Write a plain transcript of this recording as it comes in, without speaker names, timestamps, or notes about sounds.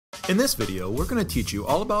In this video, we're going to teach you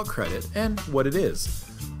all about credit and what it is.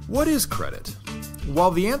 What is credit?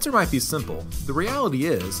 While the answer might be simple, the reality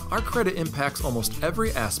is our credit impacts almost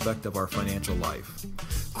every aspect of our financial life.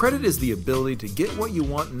 Credit is the ability to get what you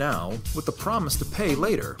want now with the promise to pay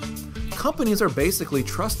later. Companies are basically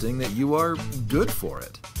trusting that you are good for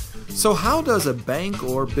it. So how does a bank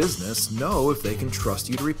or business know if they can trust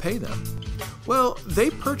you to repay them? Well, they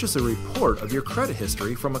purchase a report of your credit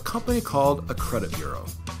history from a company called a credit bureau.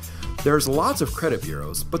 There's lots of credit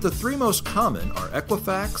bureaus, but the three most common are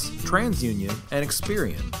Equifax, TransUnion, and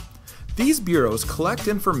Experian. These bureaus collect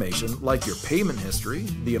information like your payment history,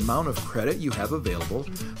 the amount of credit you have available,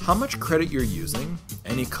 how much credit you're using,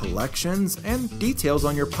 any collections, and details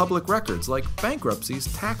on your public records like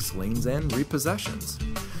bankruptcies, tax liens, and repossessions.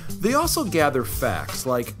 They also gather facts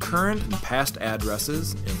like current and past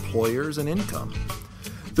addresses, employers, and income.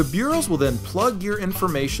 The bureaus will then plug your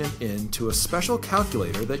information into a special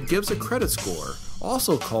calculator that gives a credit score,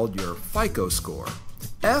 also called your FICO score.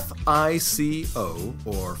 FICO,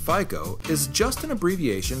 or FICO, is just an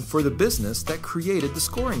abbreviation for the business that created the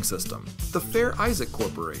scoring system, the Fair Isaac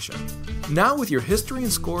Corporation. Now with your history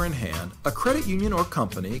and score in hand, a credit union or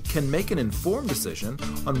company can make an informed decision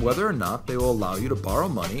on whether or not they will allow you to borrow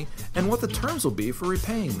money and what the terms will be for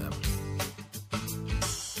repaying them.